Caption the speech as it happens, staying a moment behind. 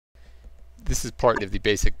This is part of the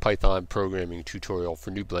basic Python programming tutorial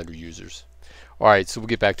for new Blender users. Alright, so we'll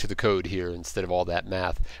get back to the code here instead of all that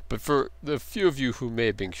math. But for the few of you who may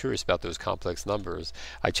have been curious about those complex numbers,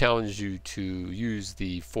 I challenge you to use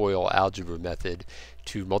the FOIL algebra method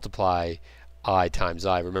to multiply I times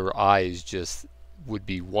I. Remember, I is just would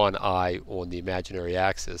be one I on the imaginary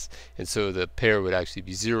axis, and so the pair would actually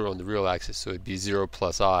be 0 on the real axis, so it'd be 0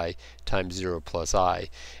 plus I times 0 plus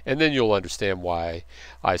I, and then you'll understand why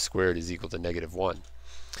I squared is equal to -1.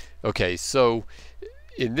 Okay, so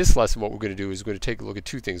in this lesson what we're going to do is we're going to take a look at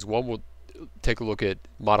two things. One, we'll take a look at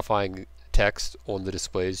modifying text on the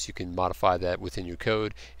displays. You can modify that within your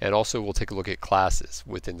code, and also we'll take a look at classes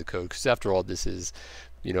within the code, because after all this is,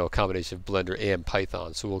 you know, a combination of Blender and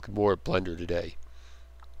Python, so we'll look more at Blender today.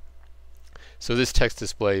 So this text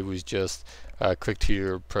display was just clicked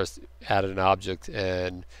here, pressed, added an object,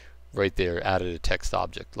 and right there added a text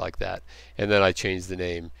object like that. And then I changed the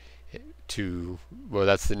name to, well,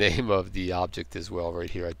 that's the name of the object as well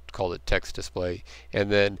right here. I called it text display.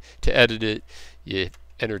 And then to edit it, you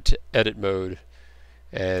enter edit mode,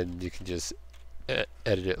 and you can just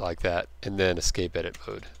edit it like that, and then escape edit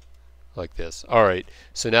mode like this. Alright,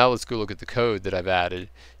 so now let's go look at the code that I've added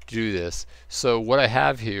to do this. So what I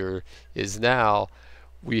have here is now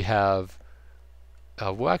we have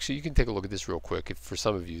well, actually you can take a look at this real quick for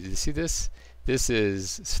some of you. You see this? This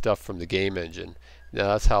is stuff from the game engine. Now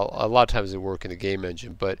that's how a lot of times they work in the game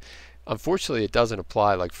engine, but unfortunately it doesn't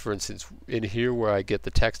apply. Like for instance in here where I get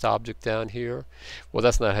the text object down here, well,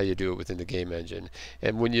 that's not how you do it within the game engine.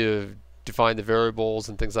 And when you define the variables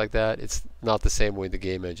and things like that, it's not the same way in the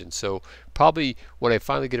game engine. So probably when I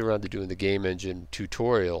finally get around to doing the game engine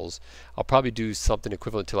tutorials, I'll probably do something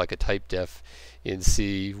equivalent to like a type def in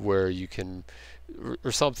C, where you can,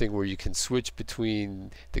 or something where you can switch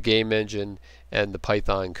between the game engine and the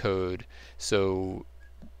Python code, so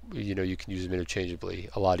you know you can use them interchangeably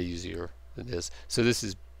a lot easier than this. So this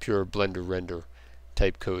is pure Blender render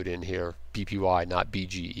type code in here, BPY, not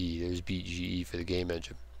BGE. There's BGE for the game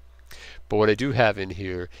engine. But what I do have in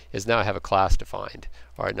here is now I have a class defined.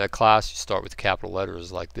 Alright, now class, you start with capital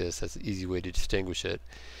letters like this. That's an easy way to distinguish it.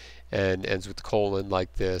 And ends with the colon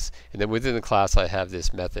like this. And then within the class I have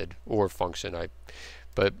this method or function,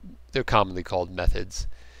 but they're commonly called methods.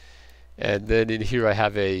 And then in here I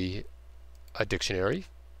have a dictionary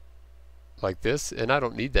like this. And I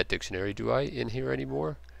don't need that dictionary, do I, in here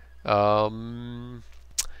anymore? No.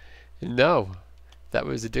 That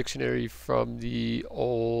was a dictionary from the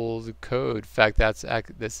old code. In fact,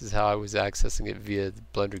 this is how I was accessing it via the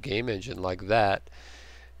Blender game engine, like that.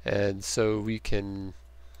 And so we can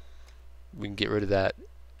get rid of that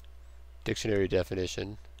dictionary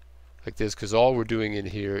definition like this, because all we're doing in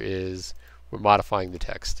here is we're modifying the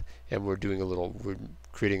text, and we're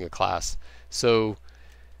creating a class. So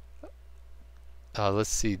let's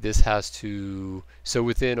see, this has to, so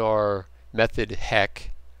within our method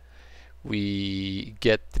heck, we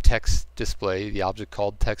get the text display, the object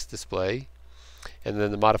called text display, and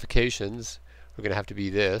then the modifications are going to have to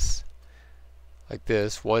be this, like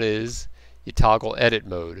this. One is you toggle edit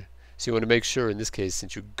mode. So you want to make sure, in this case,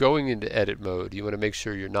 since you're going into edit mode, you want to make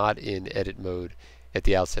sure you're not in edit mode at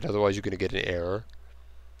the outset, otherwise you're going to get an error.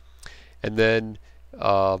 And then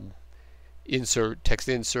insert, text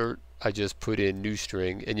insert, I just put in new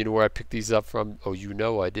string, and you know where I picked these up from? Oh, you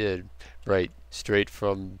know I did, right, straight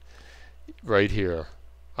from right here.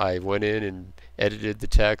 I went in and edited the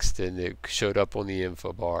text, and it showed up on the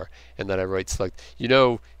info bar, and then I right select. You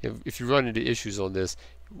know, if you run into issues on this,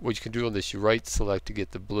 what you can do on this, you right select to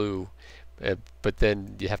get the blue, but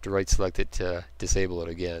then you have to right select it to disable it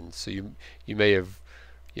again. So you may have,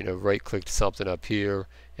 you know, right clicked something up here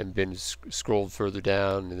and been scrolled further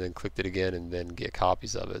down and then clicked it again and then get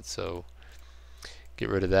copies of it. So get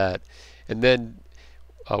rid of that. And then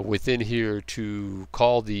within here to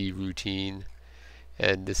call the routine,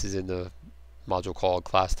 and this is in the module called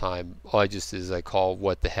class time, all I just is I call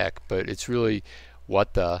what the heck, but it's really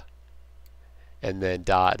what the, and then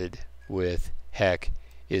dotted with heck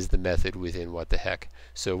is the method within what the heck.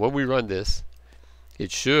 So when we run this,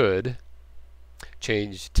 it should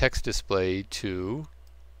change text display to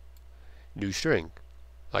new string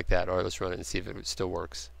like that. Alright, let's run it and see if it still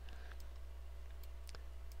works.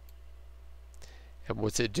 And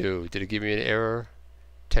what's it do? Did it give me an error?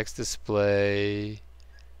 Text display,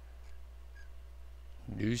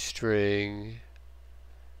 new string.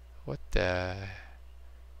 What the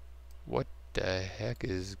heck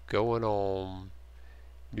is going on?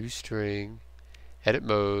 New string, edit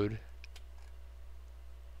mode.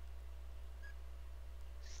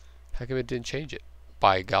 How come it didn't change it?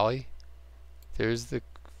 By golly. There's the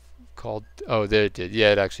called, oh, there it did.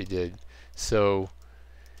 Yeah, it actually did. So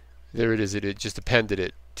there it is. It just appended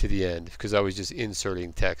it to the end because I was just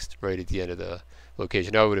inserting text right at the end of the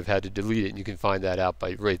location. I would have had to delete it, and you can find that out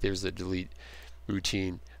by right there's the delete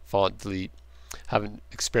routine, font delete. Haven't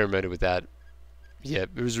experimented with that yet.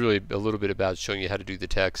 It was really a little bit about showing you how to do the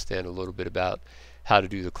text and a little bit about how to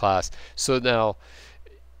do the class. So now,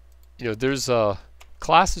 there's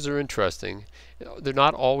classes are interesting. They're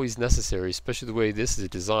not always necessary, especially the way this is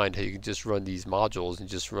designed, how you can just run these modules and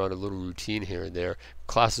just run a little routine here and there.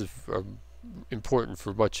 Classes are important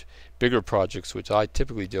for much bigger projects, which I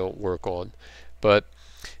typically don't work on. But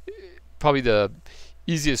probably the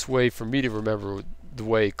easiest way for me to remember the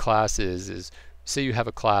way class is say you have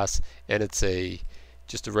a class and it's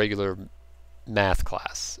just a regular math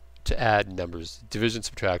class to add numbers, division,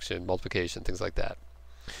 subtraction, multiplication, things like that.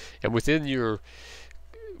 And within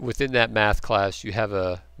that math class you have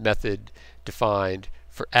a method defined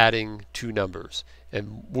for adding two numbers,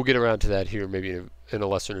 and we'll get around to that here maybe in a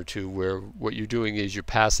lesson or two, where what you're doing is you're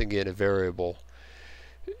passing in a variable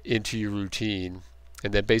into your routine,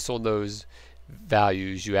 and then based on those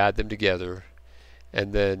values you add them together,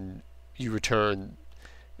 and then you return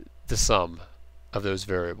the sum of those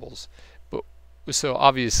variables. But so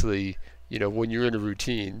obviously, when you're in a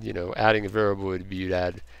routine, adding a variable would be you'd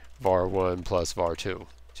add var1 plus var2,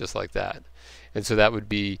 just like that. And so that would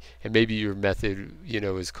be, and maybe your method,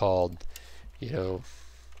 is called,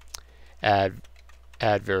 add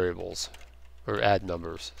variables or add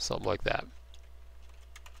numbers, something like that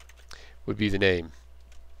would be the name.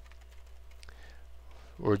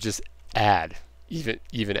 Or just add,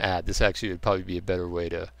 even add. This actually would probably be a better way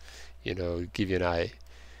to, give you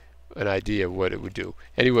an idea of what it would do.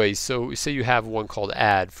 Anyway, so say you have one called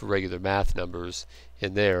add for regular math numbers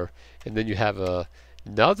in there, and then you have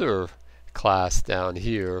another class down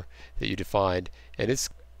here that you defined, and it's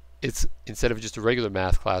instead of just a regular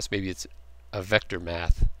math class, maybe it's a vector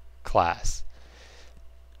math class.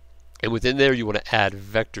 And within there you want to add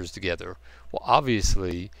vectors together. Well,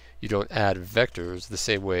 obviously you don't add vectors the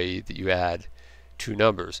same way that you add two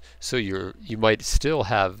numbers. So you might still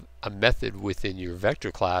have a method within your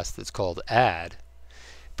vector class that's called add,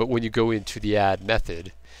 but when you go into the add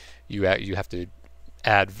method, you have to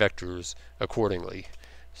add vectors accordingly.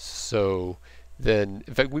 So then,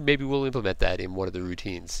 in fact, maybe we'll implement that in one of the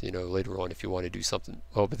routines, later on if you want to do something.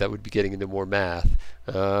 Oh, but that would be getting into more math.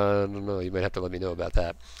 I don't know. You might have to let me know about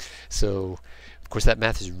that. So, of course, that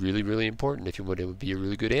math is really, really important if you want to be a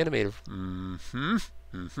really good animator.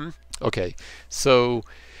 Okay, so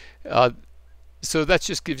that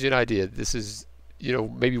just gives you an idea. This is,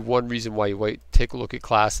 maybe one reason why you might take a look at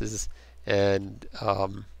classes and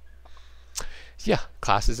yeah,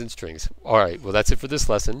 classes and strings. All right, well, that's it for this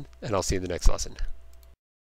lesson, and I'll see you in the next lesson.